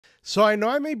So I know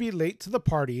I may be late to the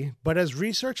party, but as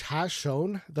research has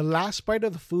shown, the last bite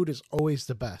of the food is always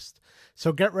the best.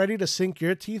 So get ready to sink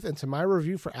your teeth into my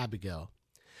review for Abigail.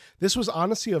 This was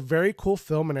honestly a very cool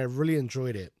film and I really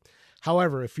enjoyed it.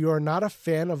 However, if you are not a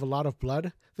fan of a lot of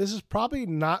blood, this is probably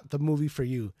not the movie for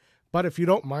you. But if you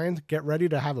don't mind, get ready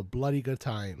to have a bloody good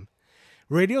time.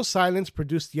 Radio Silence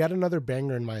produced yet another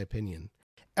banger in my opinion.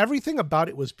 Everything about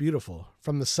it was beautiful,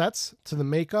 from the sets to the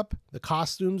makeup, the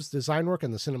costumes, design work,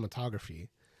 and the cinematography.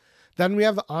 Then we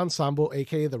have the ensemble,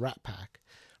 aka the Rat Pack.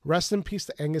 Rest in peace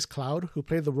to Angus Cloud, who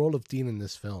played the role of Dean in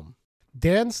this film.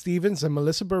 Dan Stevens and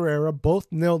Melissa Barrera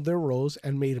both nailed their roles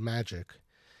and made magic.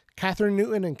 Catherine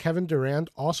Newton and Kevin Durand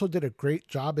also did a great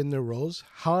job in their roles.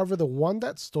 However, the one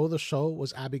that stole the show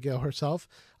was Abigail herself,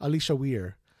 Alicia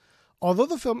Weir. Although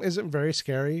the film isn't very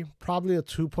scary, probably a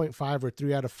 2.5 or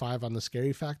 3 out of 5 on the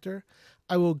scary factor,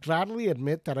 I will gladly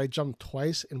admit that I jumped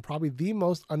twice in probably the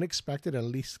most unexpected and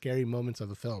least scary moments of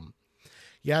the film.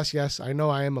 Yes, I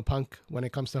know I am a punk when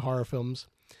it comes to horror films.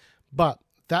 But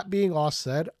that being all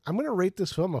said, I'm going to rate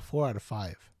this film a 4 out of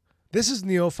 5. This is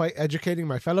Neophyte educating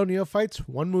my fellow neophytes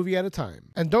one movie at a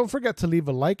time. And don't forget to leave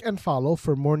a like and follow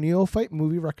for more Neophyte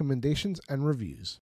movie recommendations and reviews.